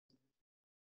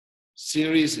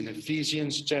series in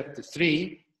Ephesians chapter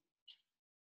 3.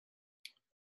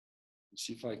 Let's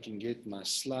see if I can get my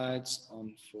slides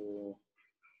on for...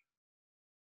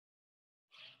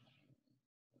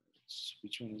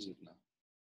 Which one is it now?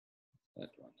 That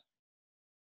one.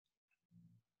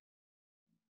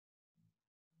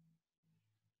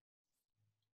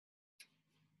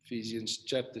 Ephesians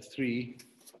chapter 3.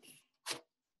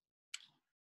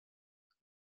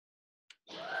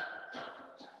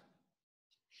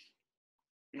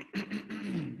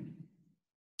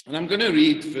 And I'm going to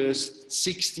read verse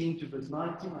 16 to verse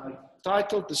 19. I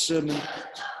titled the sermon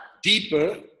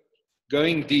Deeper,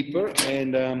 Going Deeper,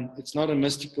 and it's not a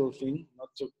mystical thing. I'm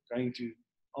not going to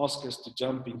ask us to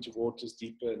jump into waters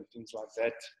deeper and things like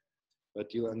that,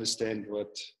 but you'll understand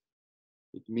what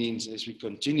it means as we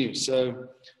continue. So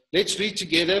let's read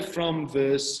together from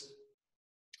verse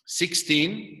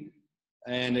 16.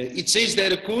 And it says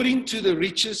that according to the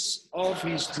riches of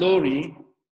his glory,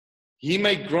 he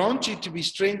may grant you to be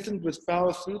strengthened with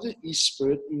power through his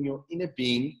Spirit in your inner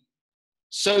being,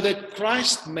 so that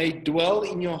Christ may dwell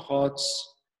in your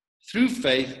hearts through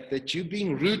faith, that you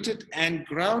being rooted and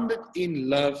grounded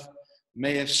in love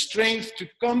may have strength to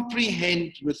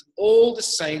comprehend with all the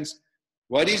saints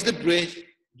what is the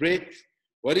breadth,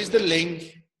 what is the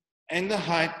length and the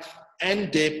height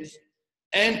and depth,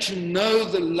 and to know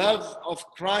the love of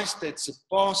Christ that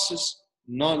surpasses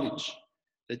knowledge,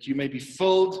 that you may be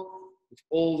filled with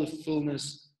all the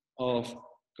fullness of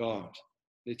God.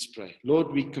 Let's pray.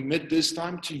 Lord, we commit this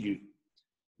time to you.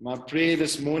 My prayer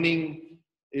this morning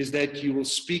is that you will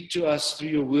speak to us through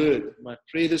your word. My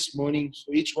prayer this morning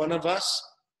for each one of us,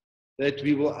 that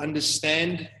we will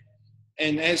understand,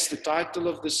 and as the title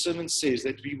of the sermon says,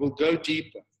 that we will go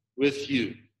deeper with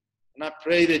you. And I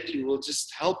pray that you will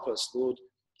just help us, Lord,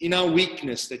 in our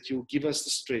weakness, that you'll give us the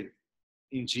strength.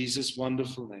 In Jesus'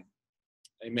 wonderful name.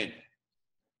 Amen.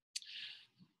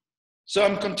 So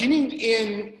I'm continuing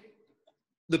in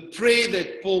the prayer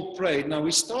that Paul prayed. Now,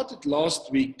 we started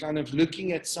last week kind of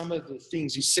looking at some of the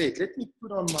things he said. Let me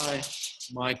put on my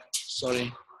mic.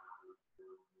 Sorry.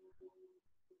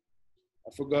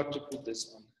 I forgot to put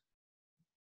this on.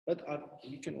 But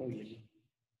you can all hear me.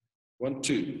 1,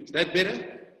 2. Is that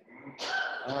better?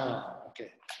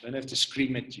 Okay. Don't have to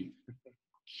scream at you.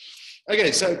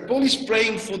 Okay, so Paul is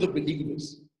praying for the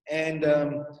believers. And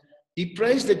he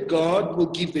prays that God will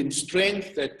give them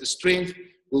strength, that the strength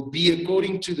will be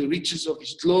according to the riches of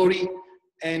his glory.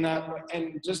 And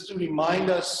just to remind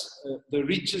us, the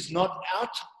riches not out.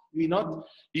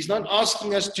 He's not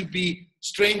asking us to be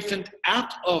strengthened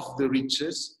out of the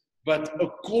riches, but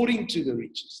according to the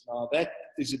riches. Now, that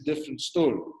is a different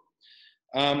story.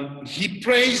 He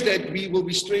prays that we will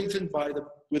be strengthened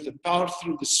with the power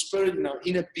through the Spirit in our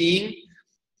inner being.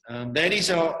 That is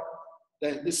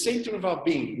the center of our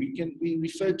being. We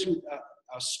refer to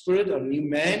our spirit, our new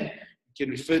man. We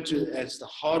can refer to it as the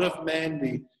heart of man,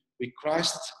 where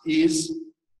Christ is,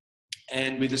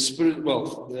 and with the Spirit.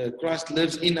 Christ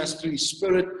lives in us through his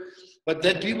Spirit. But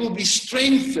that we will be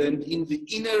strengthened in the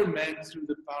inner man through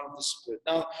the power of the Spirit.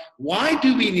 Now, why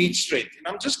do we need strength? And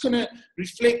I'm just going to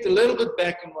reflect a little bit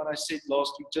back on what I said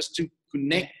last week, just to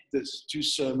connect these two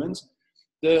sermons.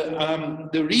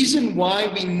 The reason why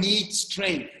we need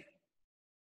strength,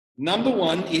 number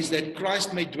one, is that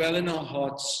Christ may dwell in our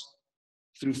hearts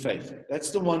through faith. That's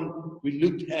the one we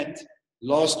looked at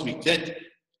last week, that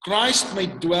Christ may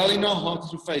dwell in our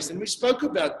hearts through faith. And we spoke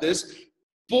about this.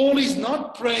 Paul is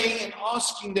not praying and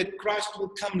asking that Christ will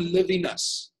come live in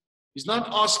us. He's not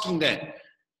asking that.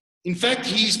 In fact,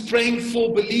 he's praying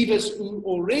for believers who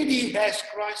already has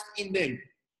Christ in them.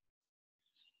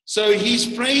 So he's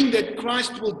praying that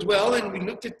Christ will dwell, and we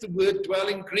looked at the word dwell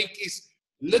in Greek, is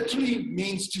literally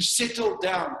means to settle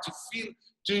down, to feel,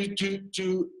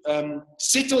 to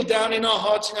settle down in our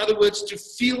hearts. In other words, to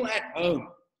feel at home.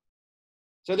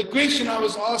 So the question I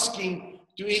was asking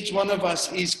to each one of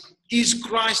us is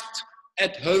Christ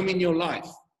at home in your life?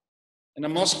 And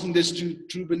I'm asking this to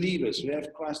true believers who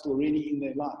have Christ already in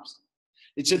their lives.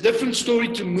 It's a different story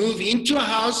to move into a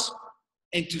house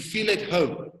and to feel at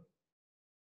home.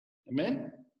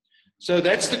 Amen? So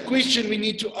that's the question we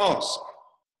need to ask.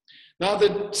 Now,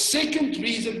 the second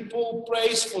reason Paul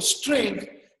prays for strength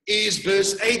is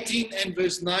verse 18 and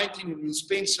verse 19. And we'll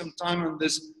spend some time on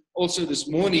this also this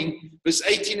morning. Verse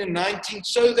 18 and 19,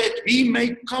 so that we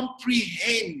may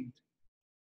comprehend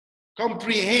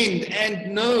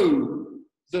and know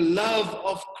the love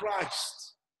of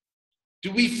Christ.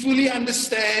 Do we fully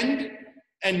understand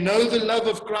and know the love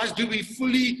of Christ? Do we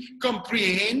fully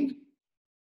comprehend?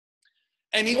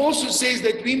 And he also says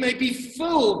that we may be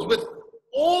filled with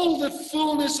all the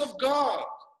fullness of God.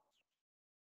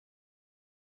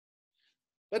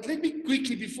 But let me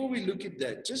quickly, before we look at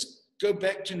that, just go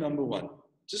back to number 1.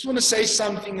 Just want to say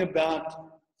something about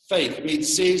faith, where it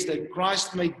says that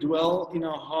Christ may dwell in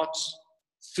our hearts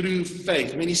through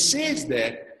faith. When he says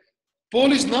that,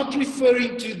 Paul is not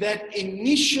referring to that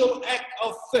initial act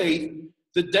of faith,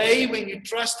 the day when you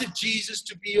trusted Jesus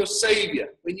to be your Savior,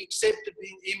 when you accepted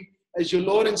him as your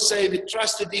Lord and Savior,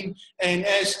 trusted him, and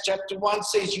as chapter 1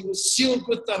 says, you were sealed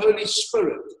with the Holy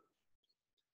Spirit.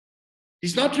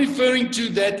 He's not referring to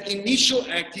that initial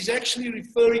act. He's actually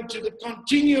referring to the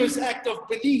continuous act of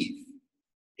belief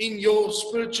in your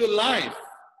spiritual life.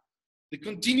 The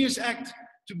continuous act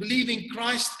to believe in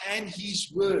Christ and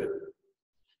his word.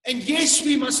 And yes,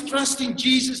 we must trust in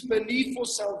Jesus, believe for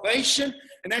salvation.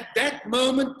 And at that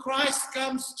moment, Christ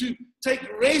comes to take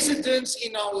residence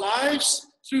in our lives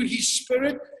through his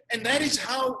Spirit. And that is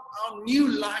how our new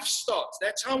life starts.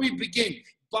 That's how we begin,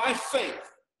 by faith.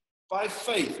 By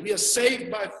faith. We are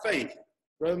saved by faith.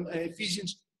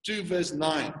 Ephesians 2 verse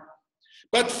 9.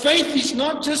 But faith is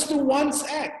not just a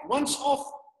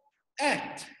once-off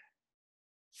act.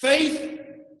 Faith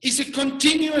is a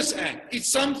continuous act.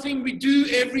 It's something we do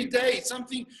every day. It's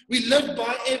something we live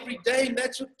by every day. And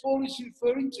that's what Paul is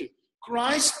referring to.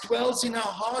 Christ dwells in our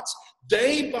hearts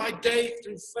day by day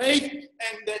through faith.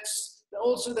 And that's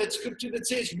also that scripture that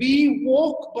says we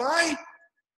walk by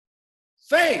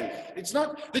faith. It's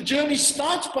not the journey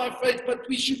starts by faith, but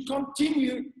we should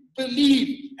continue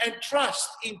believe and trust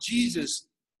in Jesus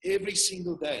every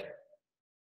single day.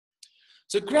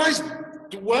 So Christ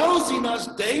dwells in us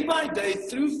day by day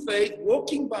through faith,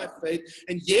 walking by faith.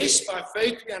 And yes, by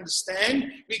faith we understand,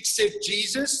 we accept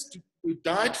Jesus who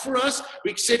died for us.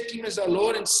 We accept him as our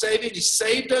Lord and Savior. He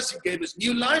saved us. He gave us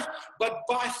new life. But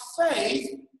by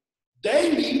faith,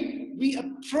 daily we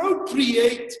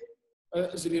appropriate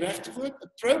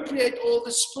appropriate all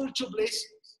the spiritual blessings.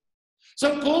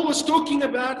 So Paul was talking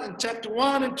about in chapter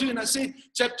 1 and 2, and I said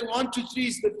chapter 1 to 3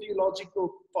 is the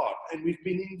theological part, and we've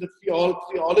been in the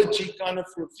theology kind of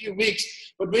for a few weeks,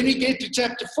 but when we get to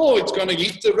chapter 4, it's going to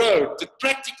hit the road, the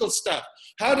practical stuff.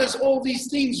 How does all these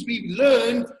things we've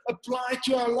learned apply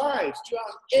to our lives, to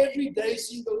our everyday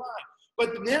single life?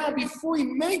 But now, before he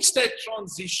makes that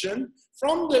transition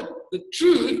from the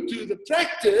truth to the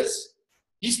practice,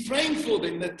 he's praying for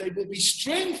them that they will be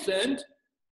strengthened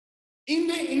in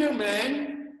their inner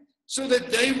man so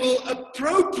that they will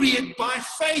appropriate by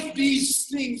faith these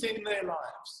things in their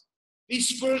lives, these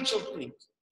spiritual things.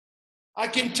 I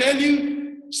can tell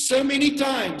you so many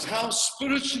times how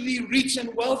spiritually rich and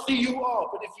wealthy you are,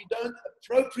 but if you don't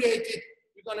appropriate it,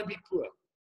 you're going to be poor.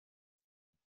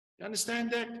 You understand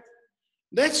that?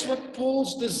 That's what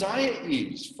Paul's desire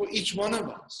is for each one of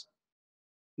us.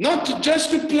 Not just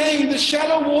to play in the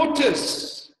shallow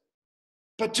waters,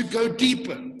 but to go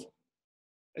deeper.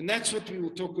 And that's what we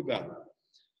will talk about.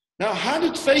 Now, how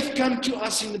did faith come to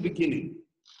us in the beginning?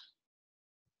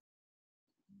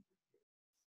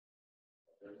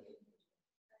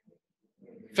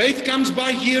 Faith comes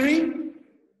by hearing,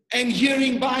 and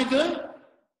hearing by the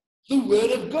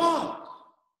Word of God.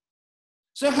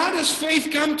 So how does faith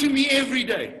come to me every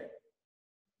day?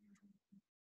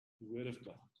 The Word of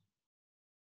God.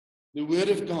 The Word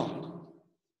of God.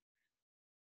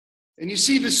 And you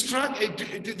see,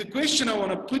 the question I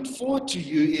want to put forward to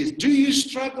you is, do you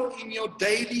struggle in your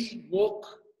daily walk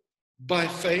by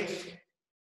faith?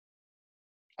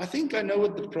 I think I know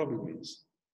what the problem is.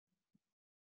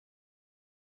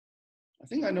 I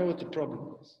think I know what the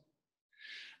problem is.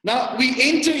 Now, we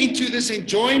enter into this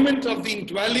enjoyment of the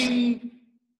indwelling,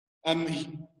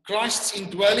 Christ's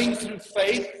indwelling through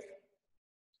faith,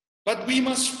 but we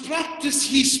must practice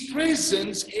his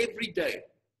presence every day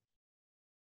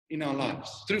in our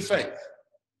lives through faith.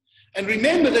 And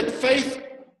remember that faith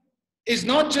is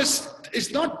not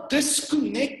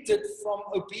disconnected from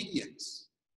obedience.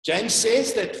 James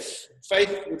says that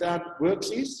faith without works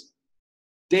is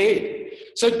dead.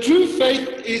 So true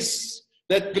faith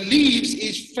that believes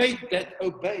is faith that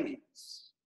obeys.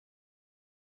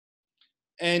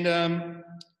 And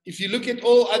if you look at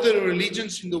all other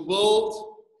religions in the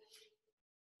world,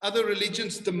 other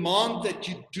religions demand that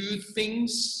you do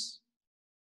things.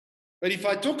 But if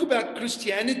I talk about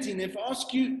Christianity, and if I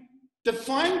ask you,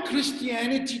 define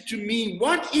Christianity to me,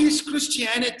 what is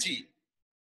Christianity?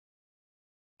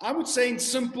 I would say in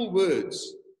simple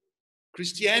words,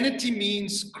 Christianity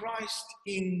means Christ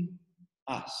in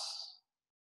us.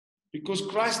 Because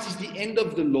Christ is the end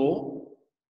of the law.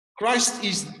 Christ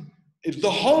is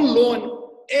the whole law and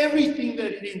everything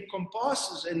that it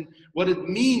encompasses, and what it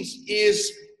means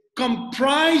is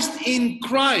comprised in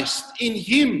Christ, in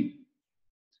him.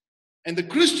 And the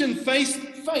Christian faith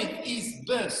is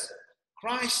this: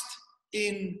 Christ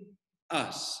in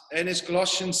us. And as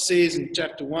Colossians says in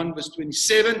chapter 1, verse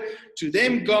 27, to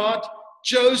them God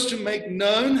chose to make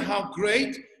known how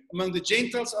great among the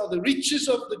Gentiles are the riches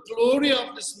of the glory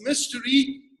of this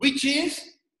mystery, which is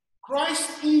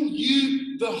Christ in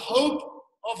you, the hope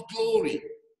of glory.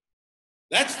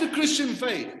 That's the Christian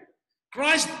faith.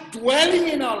 Christ dwelling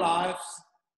in our lives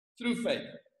through faith.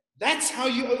 That's how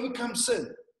you overcome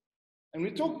sin. And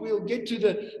we'll get to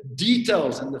the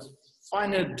details and the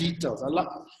finer details.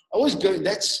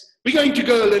 We're going to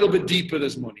go a little bit deeper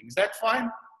this morning. Is that fine?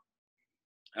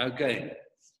 Okay.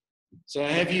 So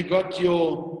have you got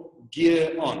your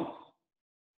gear on?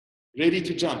 Ready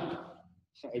to jump?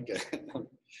 Okay.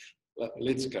 Well,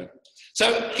 let's go.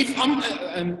 So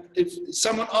if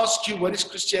someone asks you, what is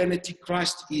Christianity?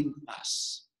 Christ in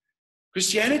us.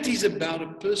 Christianity is about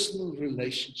a personal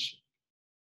relationship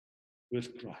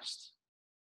with Christ.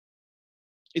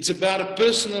 It's about a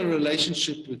personal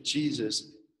relationship with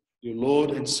Jesus, your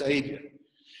Lord and Savior.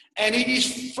 And it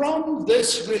is from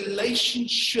this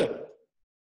relationship,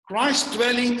 Christ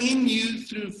dwelling in you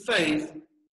through faith,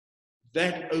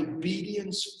 that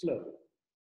obedience flows,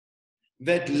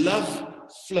 that love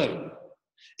flows.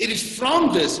 It is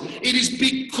from this, it is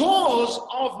because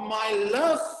of my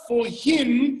love for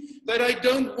Him that I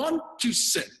don't want to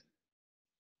sin.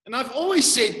 And I've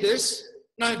always said this,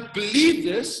 and I believe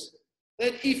this,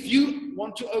 that if you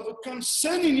want to overcome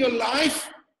sin in your life,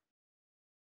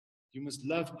 you must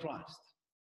love Christ.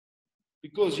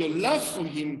 Because your love for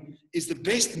Him is the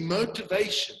best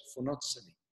motivation for not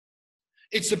sinning.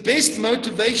 It's the best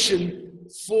motivation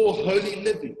for holy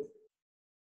living.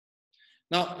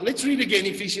 Now, let's read again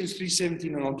Ephesians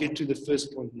 3:17, and I'll get to the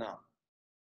first point now.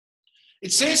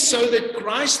 It says, so that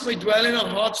Christ may dwell in our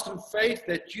hearts through faith,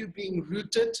 that you being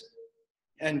rooted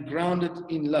and grounded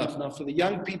in love. Now, for the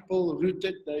young people,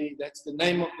 rooted, that's the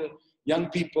name of the young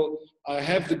people. I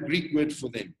have the Greek word for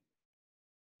them.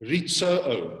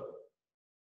 Rizoo.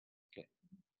 Okay.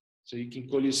 So you can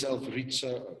call yourself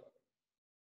rizoo.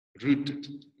 Rooted.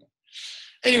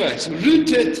 Anyway, so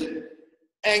rooted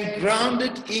and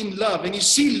grounded in love. And you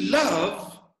see,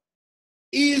 love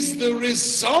is the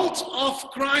result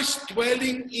of Christ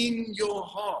dwelling in your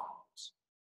heart.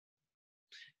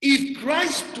 If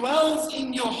Christ dwells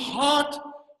in your heart,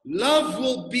 love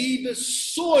will be the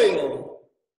soil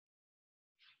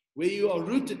where you are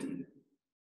rooted in.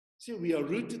 See, we are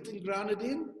rooted and grounded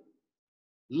in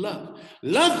love.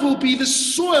 Love will be the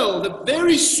soil, the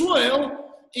very soil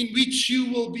in which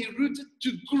you will be rooted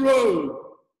to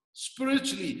grow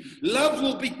spiritually. Love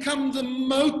will become the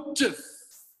motive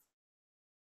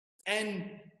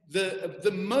and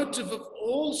the motive of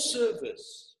all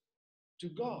service to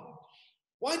God.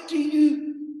 Why do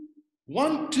you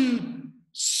want to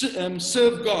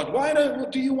serve God? Why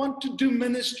do you want to do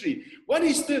ministry? What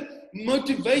is the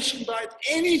motivation behind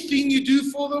anything you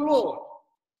do for the Lord?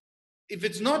 If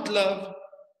it's not love,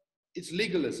 it's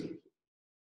legalism.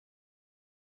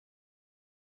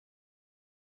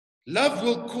 Love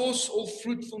will cause all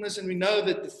fruitfulness, and we know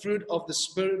that the fruit of the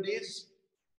Spirit is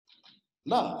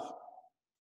love.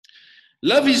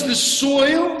 Love is the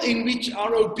soil in which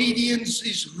our obedience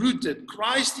is rooted,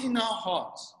 Christ in our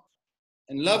hearts.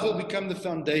 And love will become the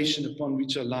foundation upon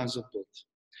which our lives are built.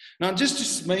 Now,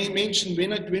 just to mention,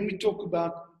 when we talk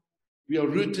about we are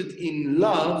rooted in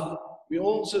love, we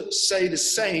also say the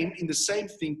same, in the same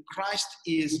thing, Christ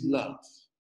is love.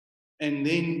 And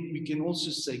then we can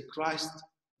also say Christ,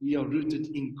 we are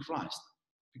rooted in Christ,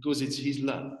 because it's His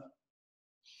love.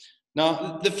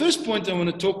 Now, the first point I want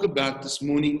to talk about this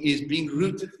morning is being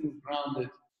rooted and grounded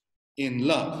in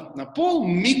love. Now, Paul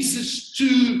mixes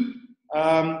two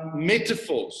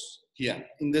metaphors here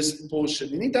in this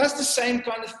portion. And he does the same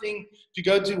kind of thing. If you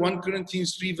go to 1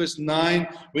 Corinthians 3 verse 9,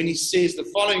 when he says the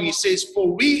following, he says,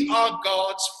 for we are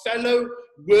God's fellow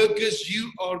workers,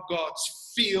 you are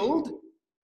God's field,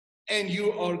 and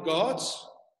you are God's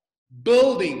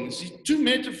buildings. Two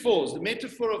metaphors. The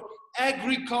metaphor of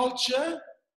agriculture,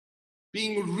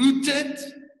 being rooted,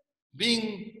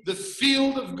 being the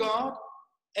field of God,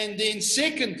 and then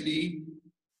secondly,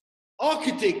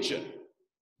 architecture,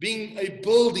 being a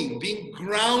building, being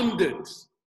grounded.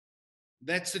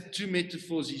 That's the two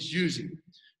metaphors he's using.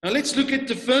 Now let's look at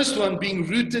the first one, being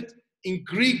rooted, in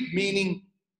Greek meaning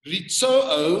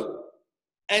rizoo,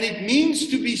 and it means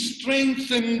to be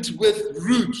strengthened with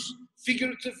roots.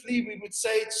 Figuratively, we would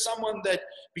say it's someone that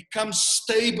becomes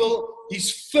stable,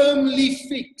 he's firmly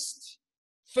fixed.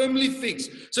 Firmly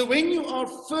fixed. So when you are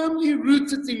firmly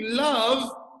rooted in love,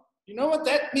 you know what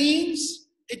that means?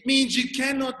 It means you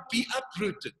cannot be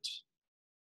uprooted.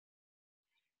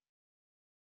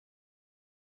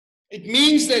 It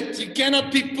means that you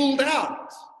cannot be pulled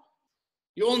out.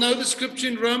 You all know the scripture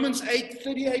in Romans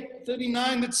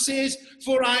 8:38-39 that says,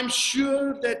 "For I am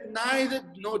sure that neither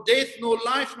nor death, nor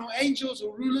life, nor angels,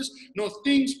 or rulers, nor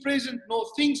things present, nor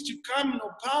things to come,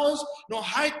 nor powers, nor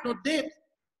height, nor depth,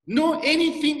 nor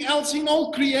anything else in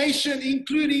all creation,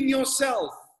 including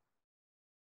yourself,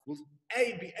 will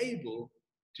be able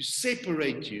to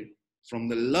separate you from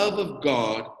the love of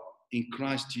God in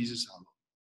Christ Jesus our Lord."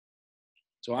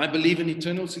 So I believe in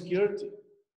eternal security.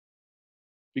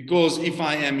 Because if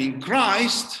I am in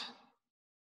Christ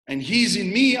and He's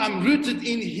in me, I'm rooted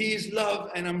in His love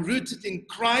and I'm rooted in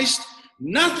Christ.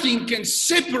 Nothing can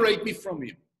separate me from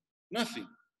Him. Nothing.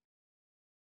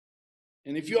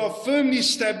 And if you are firmly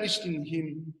established in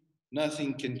Him,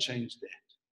 nothing can change that.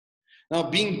 Now,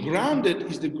 being grounded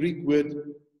is the Greek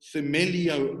word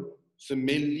themelio.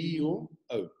 Themelio.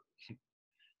 Oh.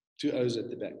 2 O's at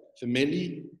the back.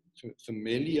 Themelio.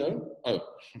 Oh.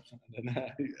 I don't know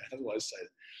how do I say that.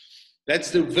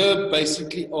 That's the verb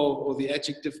basically, or the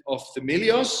adjective of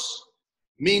themelios,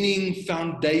 meaning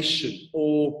foundation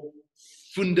or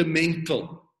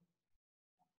fundamental.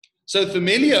 So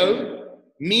themelio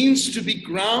means to be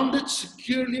grounded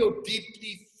securely or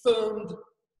deeply firmed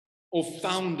or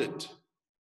founded.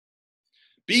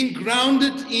 Being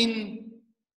grounded in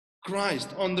Christ,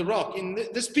 on the rock. In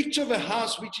this picture of a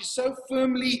house which is so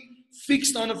firmly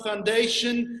fixed on a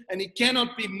foundation and it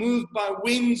cannot be moved by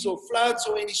winds or floods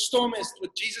or any storm, as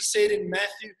what Jesus said in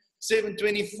Matthew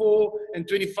 7:24 and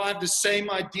 25, the same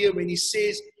idea when He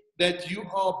says that you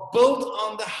are built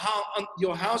on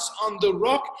your house on the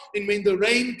rock, and when the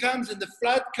rain comes and the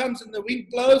flood comes and the wind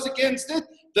blows against it,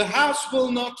 the house will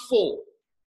not fall.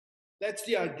 That's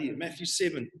the idea, Matthew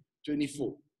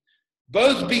 7:24.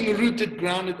 Both being rooted,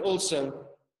 grounded also.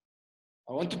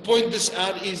 I want to point this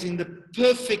out is in the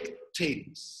perfect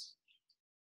tense.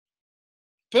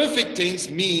 Perfect tense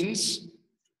means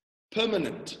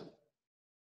permanent.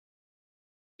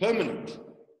 Permanent.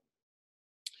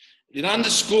 It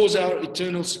underscores our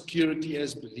eternal security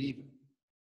as believers,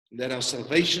 that our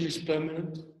salvation is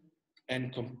permanent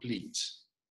and complete.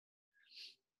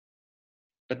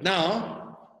 But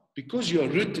now, because you are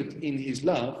rooted in His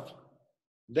love,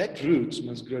 that roots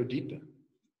must grow deeper.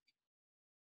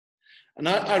 And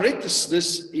I read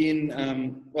this in,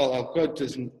 I'll quote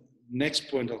this next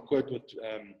point. I'll quote what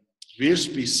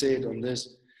Wiersbe said on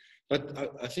this. But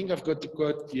I think I've got the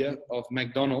quote here of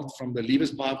MacDonald from the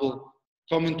Leader's Bible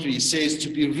Commentary. He says, "To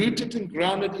be rooted and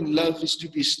grounded in love is to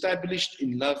be established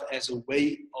in love as a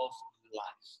way of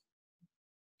life."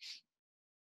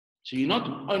 So you're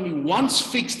not only once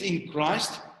fixed in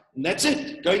Christ, and that's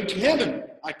it, going to heaven.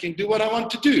 I can do what I want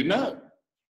to do. No.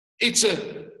 It's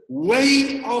a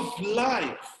way of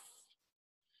life.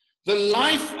 The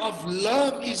life of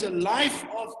love is a life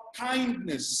of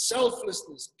kindness,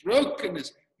 selflessness,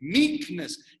 brokenness,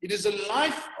 meekness. It is a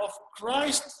life of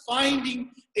Christ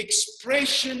finding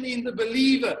expression in the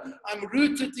believer. I'm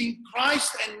rooted in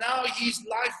Christ, and now His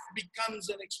life becomes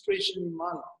an expression in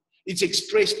my life. It's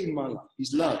expressed in my life,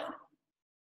 His love.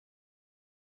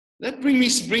 That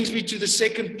brings me to the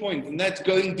second point, and that's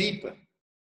going deeper.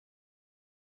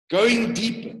 Going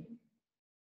deeper.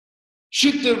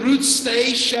 Should the roots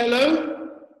stay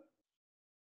shallow?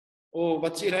 Or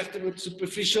what's it afterwards,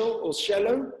 superficial or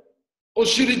shallow? Or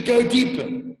should it go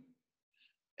deeper?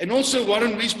 And also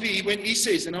Warren Wiersbe, when he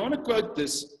says, and I want to quote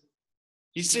this,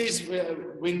 he says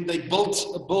when they built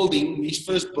a building, his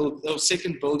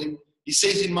second building, he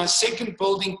says, "In my second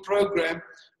building program,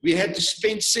 we had to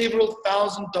spend several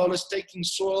 $1,000s taking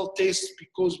soil tests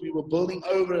because we were building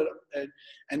over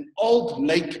an old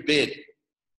lake bed.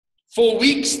 For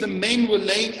weeks, the men were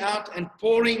laying out and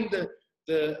pouring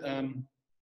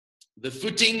the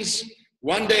footings.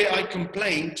 One day I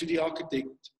complained to the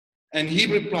architect, and he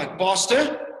replied, 'Pastor,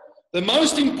 the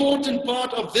most important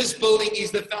part of this building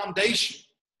is the foundation.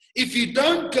 If you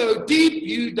don't go deep,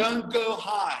 you don't go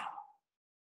high.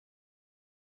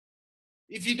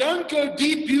 If you don't go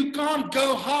deep, you can't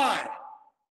go high.'"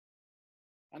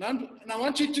 And I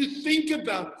want you to think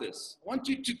about this. I want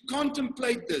you to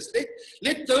contemplate this.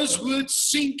 Let those words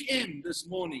sink in this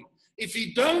morning. If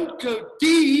you don't go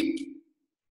deep,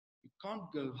 you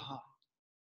can't go high.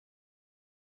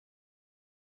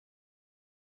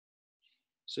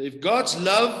 So if God's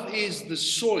love is the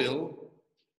soil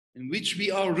in which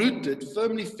we are rooted,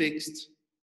 firmly fixed,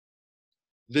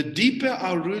 the deeper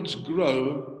our roots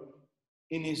grow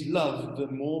in His love, the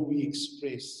more we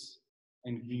express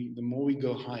and the more we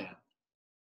go higher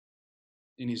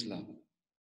in His love.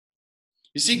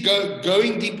 You see,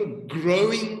 going deeper,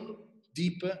 growing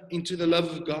deeper into the love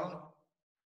of God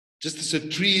Just as a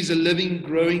tree is a living,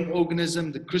 growing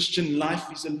organism, the Christian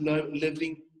life is a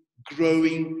living,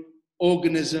 growing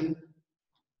organism,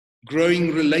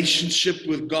 growing relationship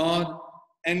with God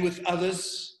and with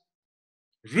others,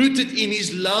 rooted in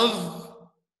His love,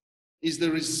 is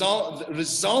the result,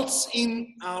 results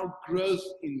in our growth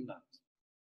in love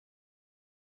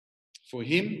for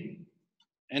Him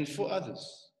and for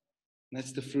others. And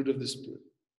that's the fruit of the Spirit.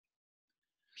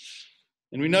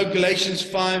 And we know Galatians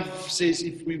 5 says,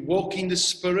 if we walk in the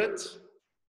Spirit,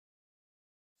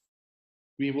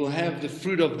 we will have the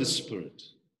fruit of the Spirit.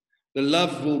 The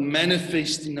love will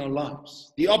manifest in our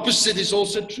lives. The opposite is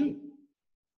also true.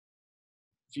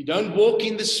 If you don't walk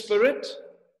in the Spirit,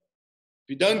 if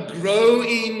you don't grow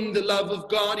in the love of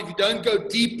God, if you don't go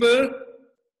deeper,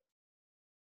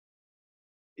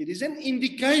 it is an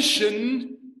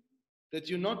indication that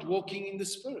you're not walking in the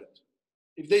Spirit.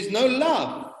 If there's no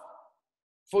love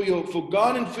for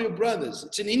God and for your brothers,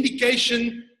 it's an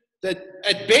indication that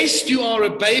at best you are a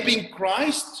babe in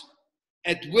Christ,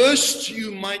 at worst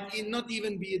you might not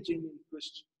even be a genuine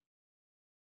Christian.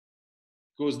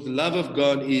 Because the love of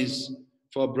God is,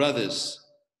 for our brothers,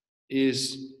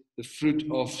 is the fruit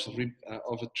of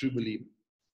a true believer.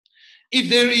 If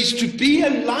there is to be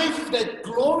a life that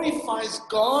glorifies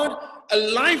God, a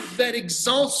life that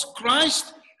exalts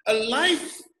Christ, a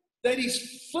life that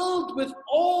is filled with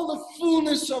all the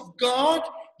fullness of God,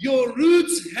 your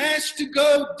roots has to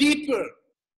go deeper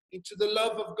into the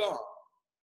love of God.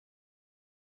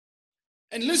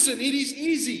 And listen, it is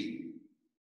easy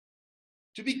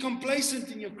to be complacent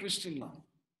in your Christian life.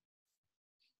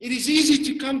 It is easy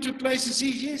to come to a place and say,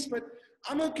 yes, but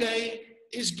I'm okay.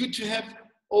 It's good to have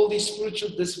all these spiritual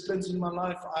disciplines in my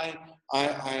life.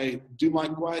 I do my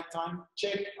quiet time,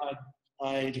 check.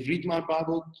 I read my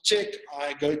Bible, check.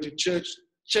 I go to church,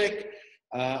 check.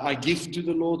 I give to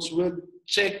the Lord's word,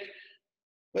 check.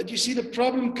 But you see, the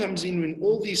problem comes in when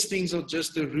all these things are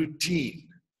just a routine.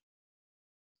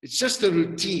 It's just a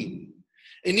routine.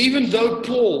 And even though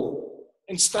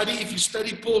if you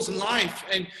study Paul's life,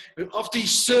 and after he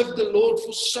served the Lord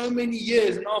for so many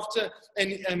years,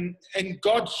 and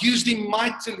God used him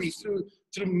mightily through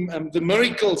the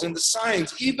miracles and the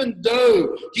signs, even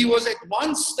though he was at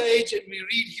one stage, and we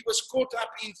read he was caught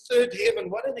up in third heaven.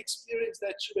 What an experience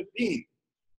that should have been,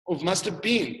 or must have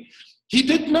been. He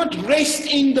did not rest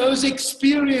in those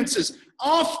experiences.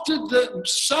 After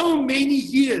so many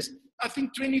years, I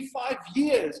think 25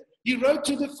 years, he wrote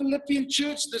to the Philippian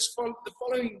church the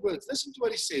following words. Listen to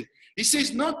what he said. He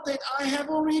says, not that I have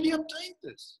already obtained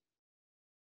this,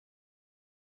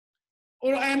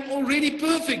 or I am already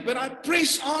perfect, but I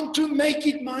press on to make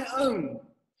it my own,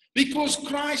 because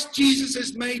Christ Jesus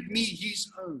has made me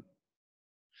his own.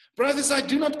 Brothers, I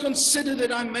do not consider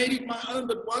that I made it my own,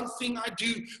 but one thing I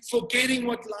do, forgetting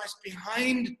what lies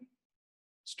behind,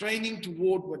 straining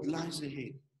toward what lies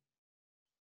ahead.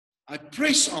 I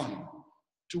press on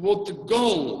toward the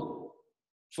goal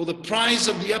for the prize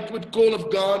of the upward call of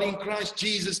God in Christ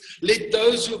Jesus. Let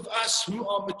those of us who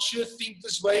are mature think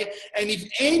this way. And if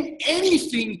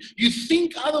anything you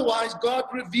think otherwise, God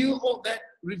reveal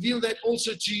that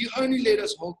also to you. Only let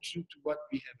us hold true to what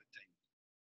we have attained.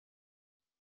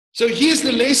 So here's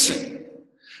the lesson.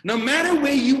 No matter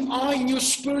where you are in your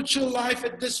spiritual life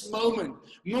at this moment,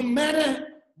 no matter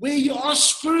where you are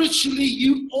spiritually,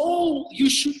 you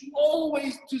should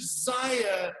always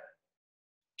desire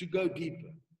to go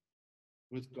deeper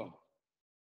with God.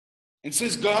 And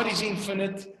since God is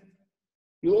infinite,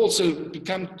 you also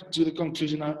come to the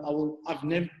conclusion, I've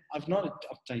not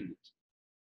obtained it.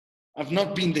 I've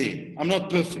not been there. I'm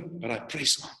not perfect, but I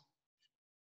press on.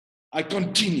 I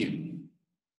continue.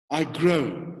 I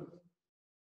grow.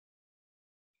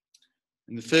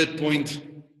 And the third point,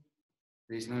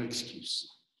 there's no excuse.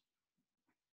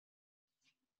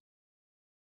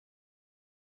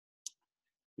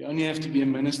 You only have to be a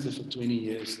minister for 20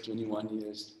 years, 21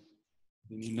 years,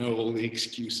 and you know all the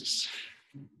excuses.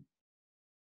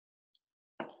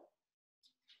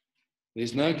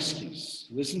 There's no excuse.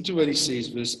 Listen to what he says,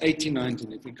 verse 18,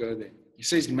 19, if we go there. He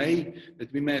says, that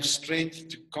we may have strength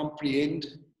to comprehend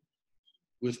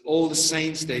with all the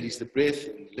saints, that is the breadth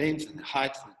and length and the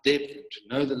height and the depth, and to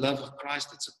know the love of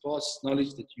Christ that surpasses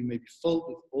knowledge, that you may be filled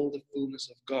with all the fullness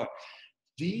of God.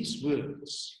 These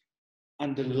words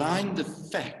underline the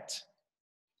fact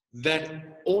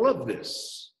that all of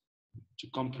this, to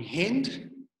comprehend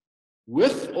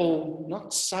with all,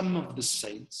 not some of the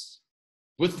saints,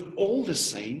 with all the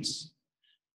saints,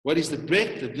 what is the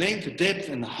breadth, the length, the depth,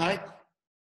 and the height,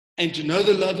 and to know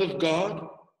the love of God,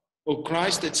 or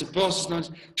Christ that surpasses knowledge,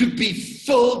 to be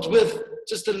filled with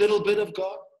just a little bit of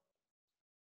God.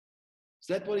 Is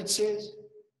that what it says?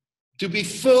 to be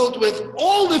filled with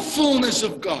all the fullness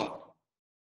of God.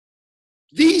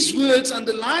 These words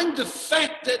underline the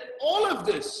fact that all of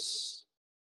this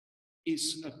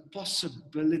is a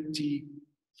possibility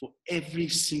for every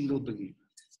single believer.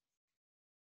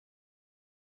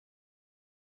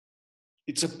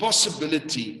 It's a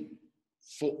possibility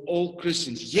for all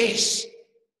Christians. Yes,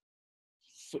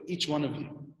 for each one of you.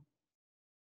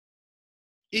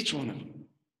 Each one of you.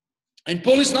 And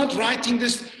Paul is not writing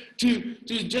this to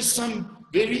just some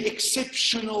very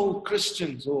exceptional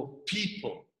Christians or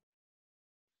people.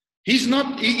 He's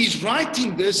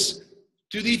writing this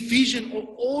to the Ephesian or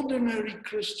ordinary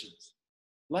Christians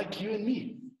like you and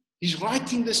me. He's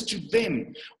writing this to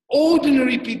them,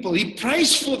 ordinary people. He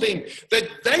prays for them that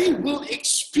they will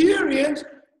experience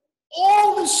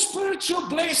all the spiritual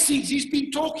blessings he's been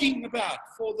talking about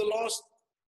for the last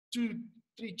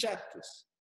 2-3 chapters.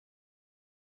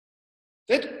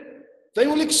 That they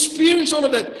will experience all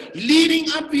of that, leading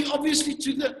up obviously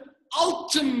to the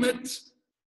ultimate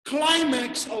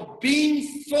climax of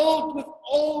being filled with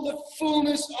all the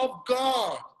fullness of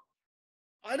God.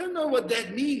 I don't know what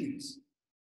that means.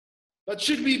 But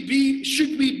should we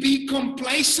be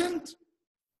complacent?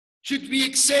 Should we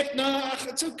accept, no,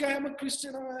 it's okay, I'm a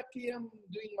Christian, I'm happy, I'm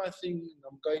doing my thing,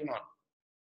 I'm going on.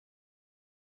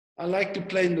 I like to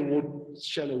play in the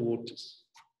shallow waters.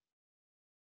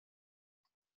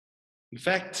 In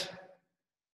fact,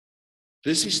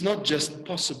 this is not just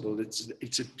possible,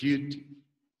 it's a beauty.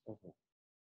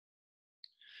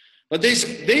 But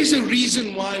there's a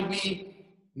reason why we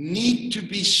need to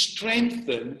be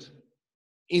strengthened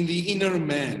in the inner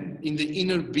man, in the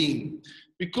inner being.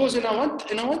 Because, and I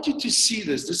want you to see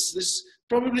this is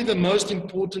probably the most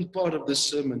important part of this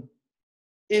sermon,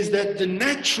 is that the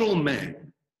natural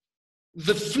man,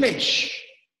 the flesh,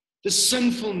 the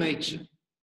sinful nature,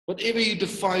 whatever you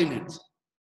define it,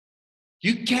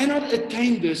 you cannot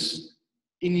attain this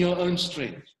in your own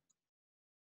strength.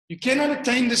 You cannot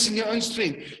attain this in your own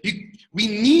strength. We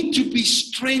need to be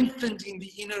strengthened in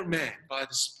the inner man by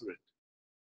the Spirit.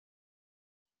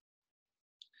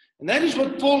 And that is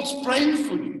what Paul's praying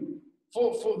for you,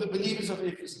 for the believers of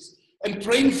Ephesus, and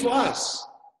praying for us,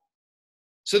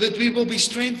 so that we will be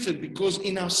strengthened, because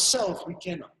in ourselves we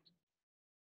cannot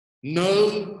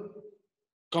know,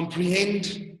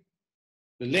 comprehend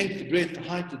the length, the breadth, the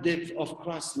height, the depth of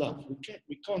Christ's love.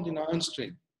 We can't in our own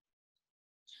strength.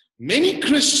 Many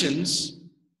Christians,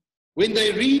 when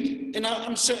they read, and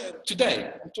I'm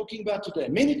talking about today,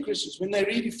 many Christians, when they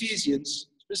read Ephesians,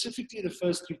 specifically the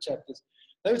first 3 chapters,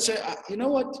 they would say, you know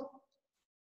what?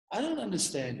 I don't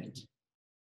understand it.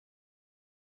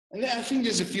 And I think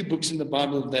there's a few books in the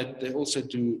Bible that they also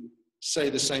do say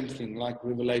the same thing, like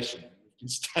Revelation. We've been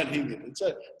studying it. It's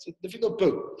a difficult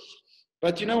book.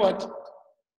 But you know what?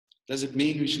 Does it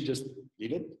mean we should just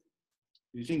leave it?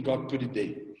 Do you think God put it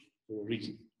there for a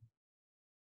reason?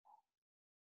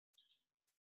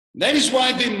 That is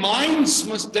why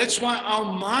that's why our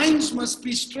minds must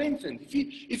be strengthened.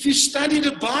 If you study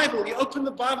the Bible, you open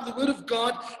the Bible, the Word of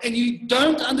God, and you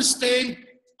don't understand,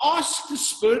 ask the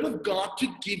Spirit of God to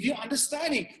give you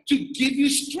understanding, to give you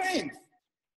strength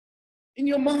in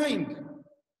your mind.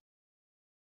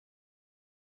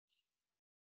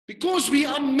 Because we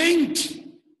are meant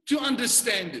to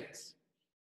understand it.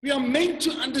 We are meant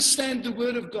to understand the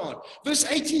Word of God. Verse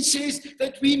 18 says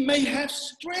that we may have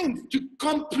strength to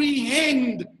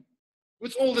comprehend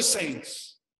with all the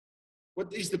saints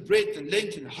what is the breadth and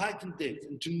length and height and depth,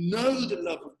 and to know the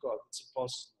love of God that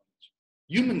surpasses knowledge,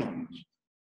 human knowledge.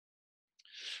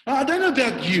 Now, I don't know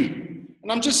about you,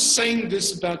 and I'm just saying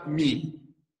this about me,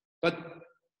 but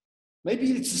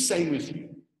maybe it's the same with you.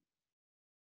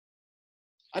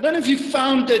 I don't know if you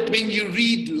found that when you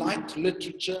read light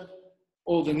literature,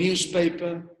 or the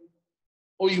newspaper,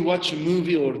 or you watch a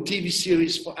movie or a TV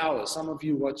series for hours. Some of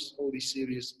you watch all these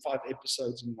series, 5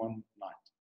 episodes in one night.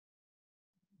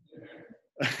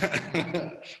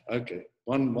 Okay,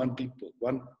 one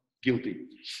guilty.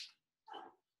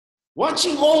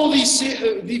 Watching all these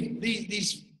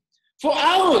for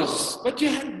hours, but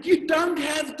you don't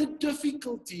have the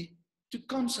difficulty to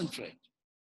concentrate.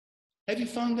 Have you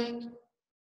found that?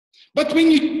 But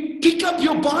when you pick up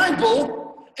your Bible,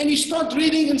 and you start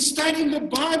reading and studying the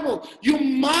Bible, your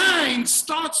mind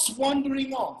starts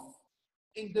wandering off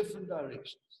in different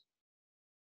directions.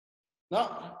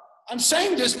 Now, I'm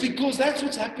saying this because that's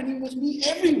what's happening with me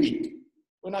every week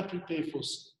when I prepare for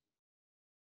sin.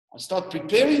 I start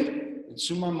preparing, and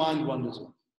soon my mind wanders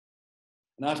off.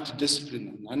 And I have to discipline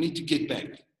them. I need to get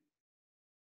back.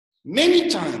 Many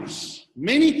times,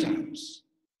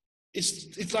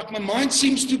 It's like my mind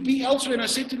seems to be elsewhere. And I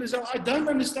said to myself, I don't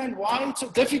understand why it's so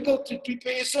difficult to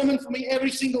prepare a sermon for me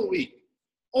every single week.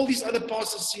 All these other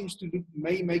pastors seems to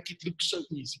may make it look so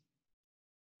easy.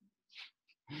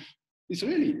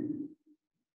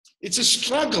 It's a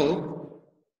struggle.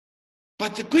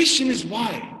 But the question is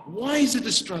why? Why is it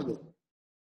a struggle?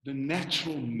 The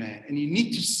natural man. And you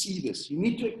need to see this. You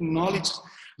need to acknowledge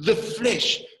the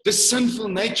flesh, the sinful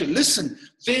nature. Listen,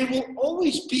 there will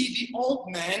always be the old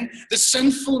man, the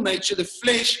sinful nature, the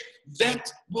flesh,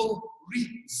 that will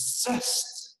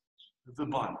resist the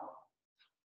Bible.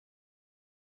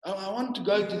 I want to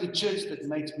go to the church that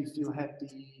makes me feel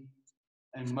happy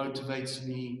and motivates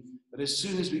me. But as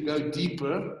soon as we go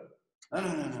deeper,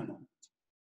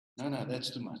 no, that's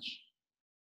too much.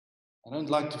 I don't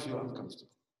like to feel uncomfortable.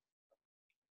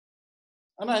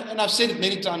 And I've said it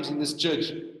many times in this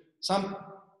church. Some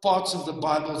parts of the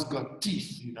Bible's got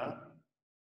teeth,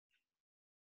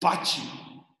 bite you.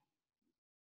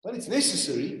 But it's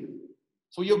necessary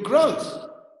for your growth.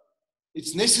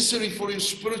 It's necessary for your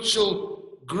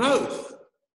spiritual growth.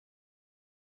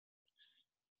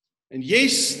 And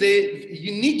yes,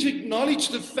 you need to acknowledge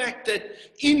the fact that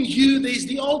in you there's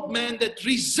the old man that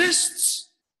resists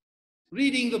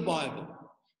reading the Bible,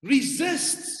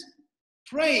 resists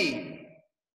praying,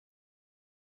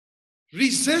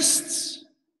 resists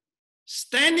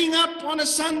standing up on a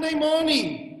Sunday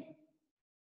morning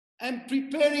and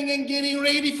preparing and getting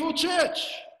ready for church.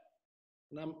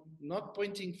 And I'm not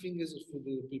pointing fingers for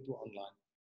the people online.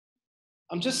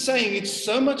 I'm just saying it's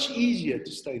so much easier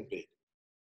to stay in bed.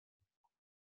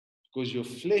 Because your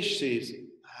flesh says,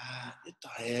 you're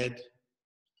tired.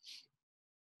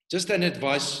 Just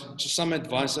some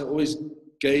advice I always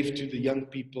gave to the young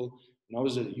people when I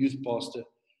was a youth pastor.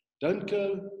 Don't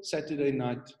go Saturday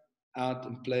night out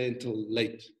and play until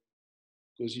late.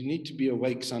 Because you need to be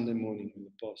awake Sunday morning when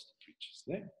the pastor preaches.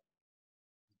 No?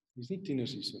 He's not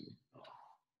tieners hier Sunday.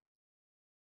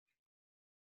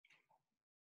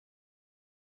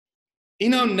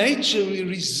 In our nature, we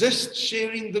resist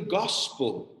sharing the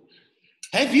gospel.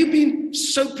 Have you been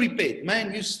so prepared?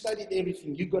 Man, you studied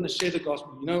everything. You're going to share the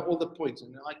gospel. You know all the points.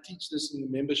 And I teach this in the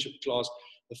membership class,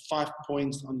 the 5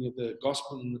 points on the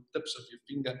gospel on the tips of your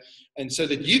finger. And so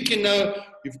that you can know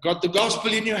you've got the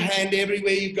gospel in your hand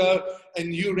everywhere you go,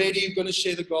 and you're ready, you're going to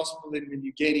share the gospel. And when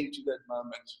you get into that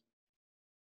moment,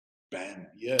 bam,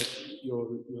 yeah,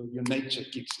 your nature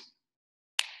kicks in.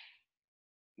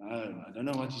 No, I don't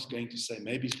know what he's going to say.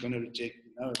 Maybe he's going to reject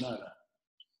me. No.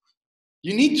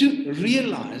 You need to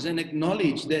realize and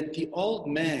acknowledge that the old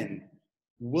man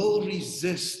will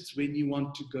resist when you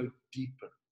want to go deeper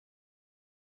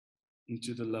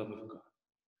into the love of God,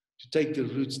 to take the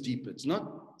roots deeper. It's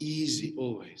not easy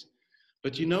always.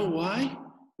 But you know why?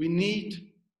 We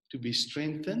need to be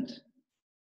strengthened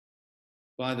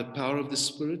by the power of the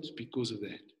Spirit because of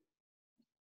that.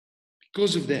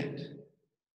 Because of that.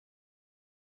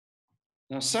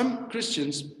 Now, some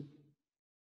Christians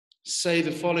say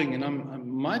the following, and I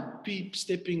might be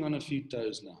stepping on a few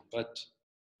toes now, but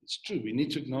it's true. We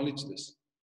need to acknowledge this.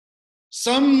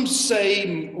 Some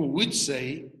say, or would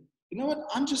say, you know what?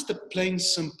 I'm just a plain,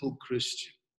 simple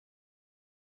Christian.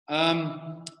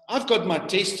 I've got my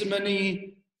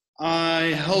testimony.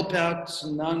 I help out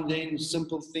now and then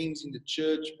simple things in the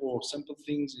church or simple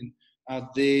things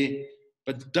out there.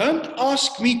 But don't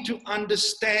ask me to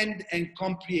understand and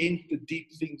comprehend the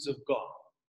deep things of God.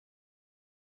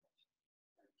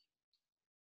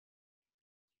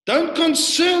 Don't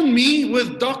concern me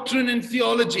with doctrine and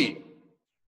theology.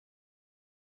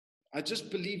 I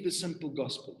just believe the simple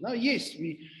gospel. Now, yes,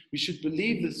 we should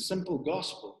believe the simple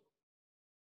gospel.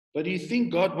 But do you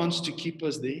think God wants to keep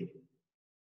us there?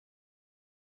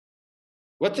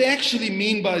 What they actually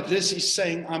mean by this is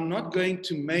saying, I'm not going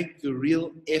to make the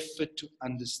real effort to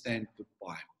understand the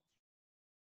Bible.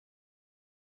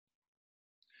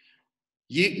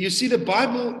 You see, the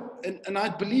Bible, and I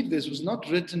believe this, was not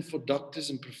written for doctors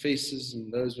and professors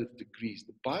and those with degrees.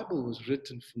 The Bible was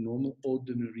written for normal,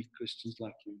 ordinary Christians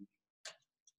like you.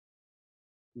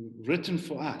 Written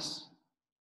for us.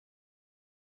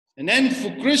 And then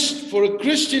for a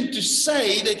Christian to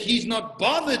say that he's not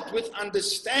bothered with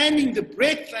understanding the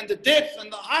breadth and the depth and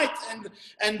the height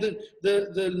and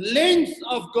the length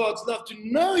of God's love, to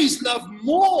know his love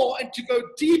more and to go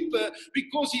deeper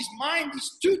because his mind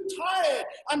is too tired.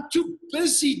 I'm too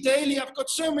busy daily. I've got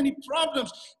so many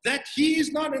problems that he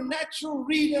is not a natural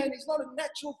reader and he's not a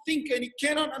natural thinker and he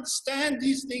cannot understand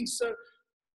these things. So,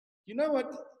 you know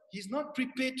what? He's not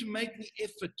prepared to make the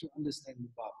effort to understand the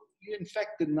Bible. You're in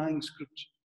fact denying Scripture.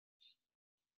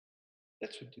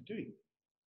 That's what you're doing.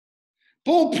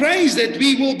 Paul prays that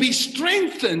we will be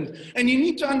strengthened. And you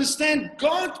need to understand,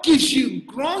 God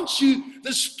grants you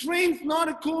the strength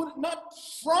not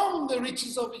from the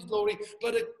riches of His glory,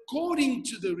 but according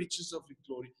to the riches of His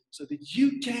glory, so that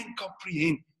you can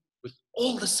comprehend with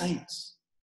all the saints.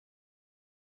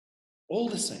 All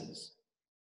the saints.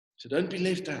 So don't be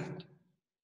left out.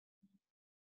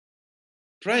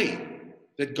 Pray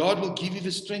that God will give you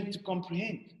the strength to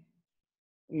comprehend.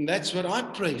 And that's what I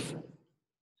pray for.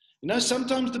 You know,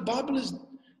 sometimes the Bible is,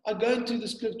 I go into the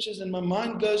scriptures and my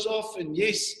mind goes off, and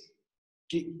yes,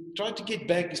 try to get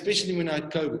back, especially when I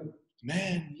had COVID.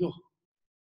 Man, look,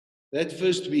 that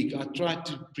first week I tried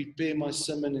to prepare my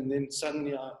sermon, and then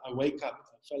suddenly I wake up,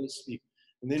 I fell asleep,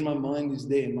 and then my mind is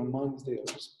there, and my mind is there.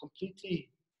 It was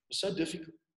so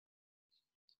difficult.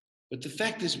 But the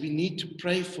fact is, we need to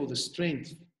pray for the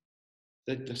strength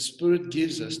that the Spirit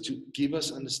gives us to give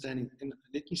us understanding. And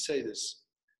let me say this.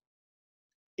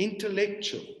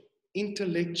 Intellectual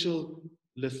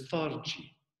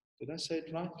lethargy. Did I say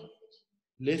it right?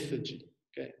 Lethargy.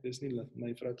 Okay, dis nie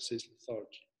my vrou says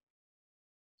lethargy.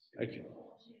 Okay.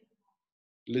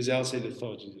 Lizelle said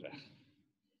lethargy is reg.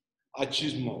 I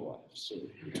choose my wife,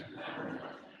 sorry.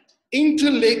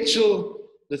 Intellectual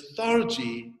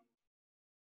lethargy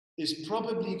is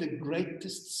probably the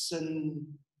greatest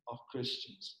sin of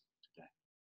Christians today.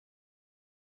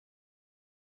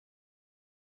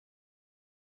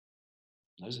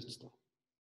 Knows it still.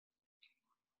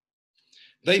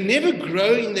 They never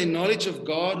grow in their knowledge of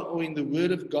God or in the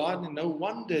Word of God, and no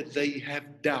wonder they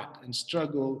have doubt and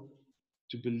struggle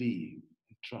to believe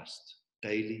and trust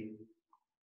daily.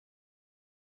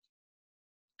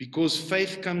 Because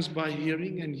faith comes by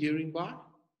hearing, and hearing by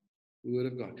the Word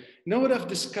of God. You know what I've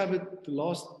discovered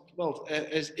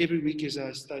as every week as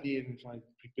I study and if I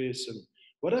prepare some,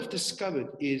 what I've discovered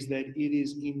is that it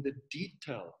is in the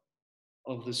detail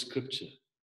of the Scripture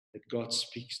that God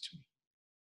speaks to me.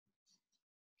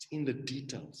 It's in the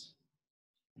details.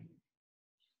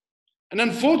 And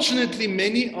unfortunately,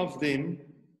 many of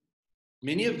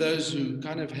those who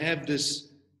kind of have this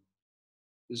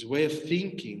way of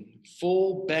thinking,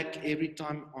 fall back every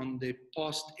time on their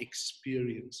past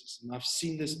experiences. And I've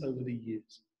seen this over the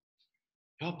years.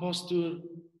 Yeah, Pastor,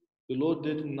 the Lord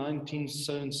did in 19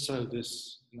 so-and-so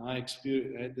this, and I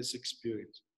had this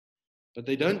experience. But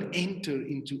they don't enter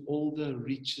into all the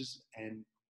riches and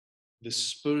the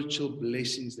spiritual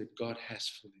blessings that God has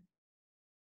for them.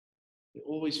 They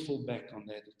always fall back on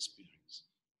that experience.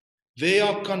 They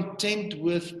are content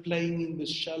with playing in the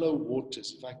shallow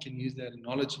waters, if I can use that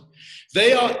analogy.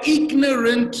 They are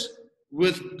ignorant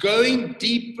with going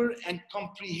deeper and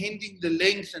comprehending the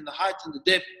length and the height and the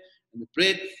depth and the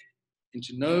breadth, and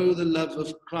to know the love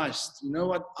of Christ. You know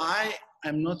what? I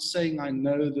am not saying I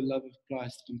know the love of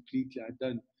Christ completely. I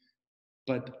don't.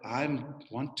 But I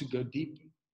want to go deeper.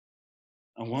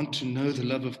 I want to know the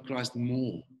love of Christ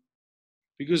more.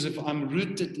 Because if I'm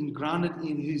rooted and grounded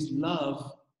in His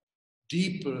love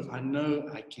deeper, I know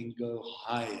I can go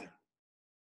higher.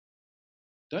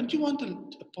 Don't you want a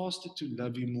pastor to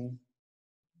love you more?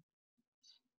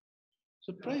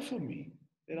 So pray for me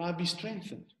that I be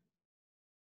strengthened.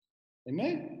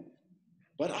 Amen.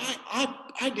 But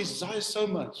I desire so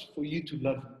much for you to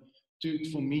love,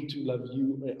 for me to love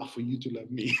you, for you to love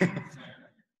me.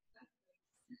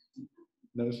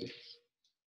 No offense.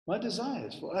 My desire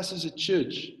is for us as a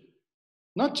church.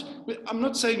 I'm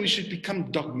not saying we should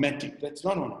become dogmatic. That's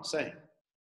not what I'm saying.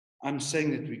 I'm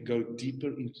saying that we go deeper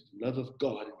into the love of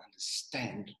God and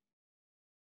understand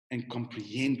and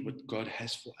comprehend what God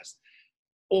has for us.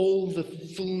 All the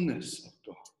fullness of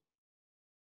God.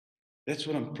 That's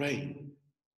what I'm praying.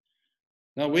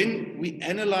 Now, when we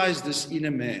analyze this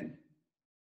inner man,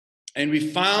 and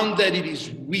we found that it is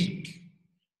weak,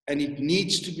 and it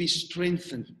needs to be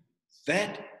strengthened,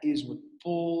 that is what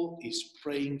Paul is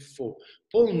praying for.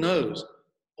 Paul knows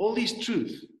all this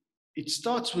truth. It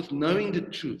starts with knowing the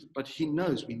truth, but he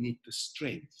knows we need the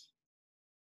strength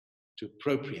to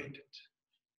appropriate it.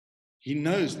 He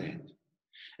knows that.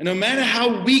 And no matter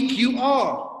how weak you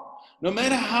are, no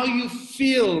matter how you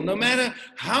feel, no matter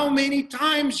how many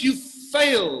times you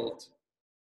failed,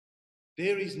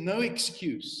 there is no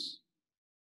excuse.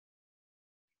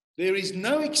 There is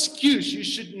no excuse. You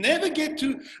should never get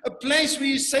to a place where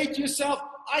you say to yourself,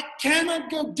 I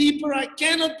cannot go deeper. I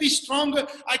cannot be stronger.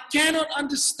 I cannot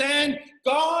understand.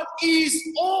 God is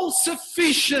all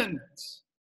sufficient.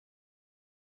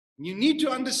 You need to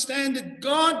understand that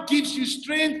God gives you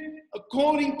strength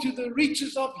according to the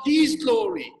riches of His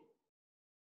glory.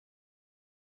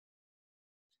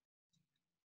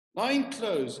 Now in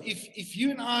close, if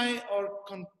you and I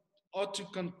are to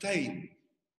contain,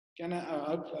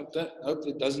 hope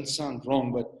it doesn't sound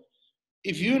wrong, but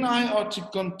if you and I are to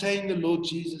contain the Lord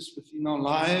Jesus within our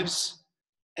lives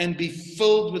and be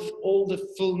filled with all the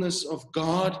fullness of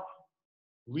God,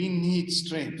 we need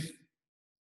strength.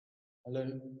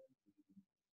 Hello?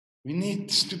 We need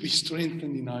to be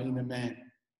strengthened in our inner man.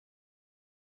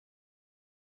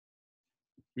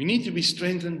 We need to be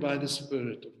strengthened by the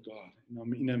Spirit of God in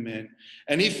our inner man.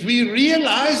 And if we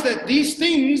realize that these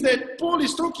things that Paul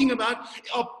is talking about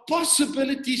are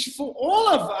possibilities for all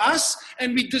of us,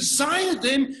 and we desire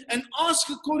them and ask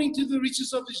according to the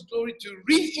riches of His glory to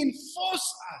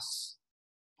reinforce us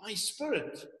by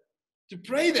Spirit, to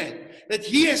pray that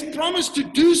He has promised to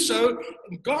do so,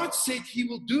 and God said He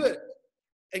will do it.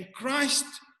 And Christ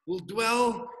will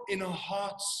dwell in our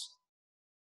hearts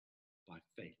by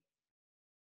faith.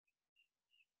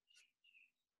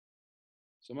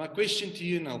 So my question to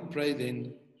you, and I'll pray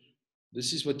then,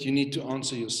 this is what you need to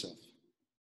answer yourself.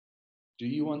 Do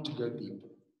you want to go deeper?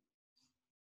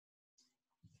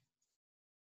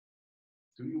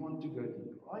 Do you want to go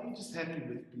deeper? Are you just happy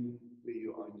with being where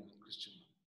you are in your Christian life?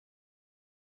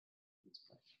 Let's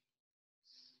pray.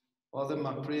 Father,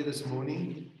 my prayer this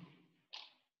morning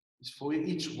is for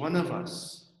each one of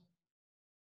us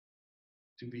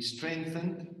to be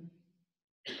strengthened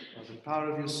by the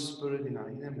power of your Spirit in our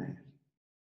inner man,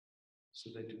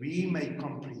 so that we may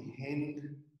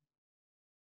comprehend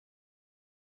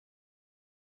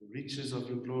the riches of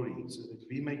your glory, so that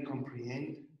we may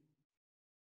comprehend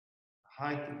the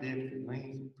height, the depth, the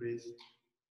length, the breadth,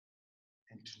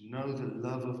 and to know the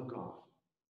love of God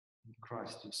in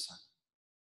Christ your Son.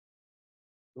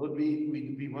 Lord,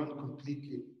 we won't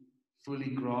completely, fully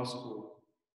grasp or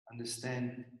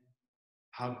understand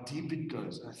how deep it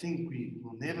goes. I think we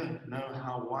will never know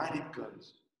how wide it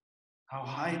goes, how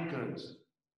high it goes.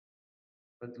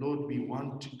 But Lord, we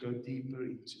want to go deeper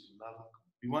into the love of God.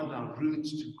 We want our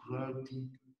roots to grow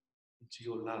deep into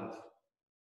your love,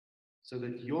 so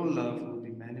that your love will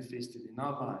be manifested in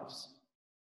our lives,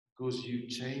 because you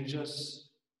change us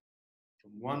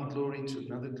from one glory to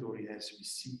another glory as we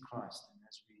see Christ and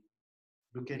as we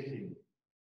look at Him.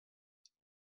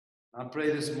 I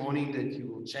pray this morning that you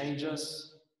will change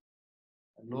us.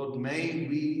 And Lord, may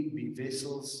we be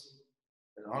vessels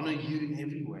that honor you in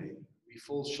every way. We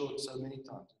fall short so many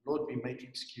times. Lord, we make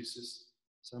excuses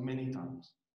so many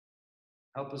times.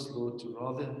 Help us, Lord, to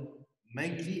rather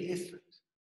make the effort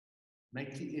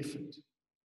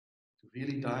to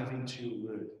really dive into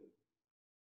your word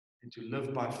and to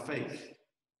live by faith,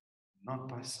 not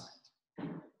by sight.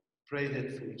 Pray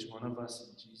that for each one of us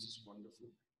in Jesus' wonderful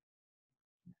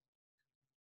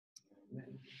name.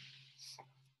 Amen.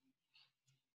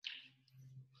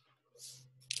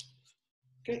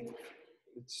 Okay,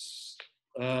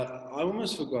 I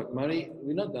almost forgot. Murray,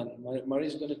 we're not done.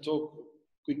 Murray's going to talk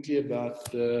quickly about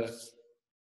the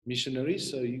missionaries,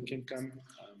 so you can come.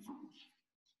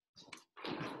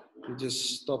 We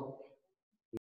just stop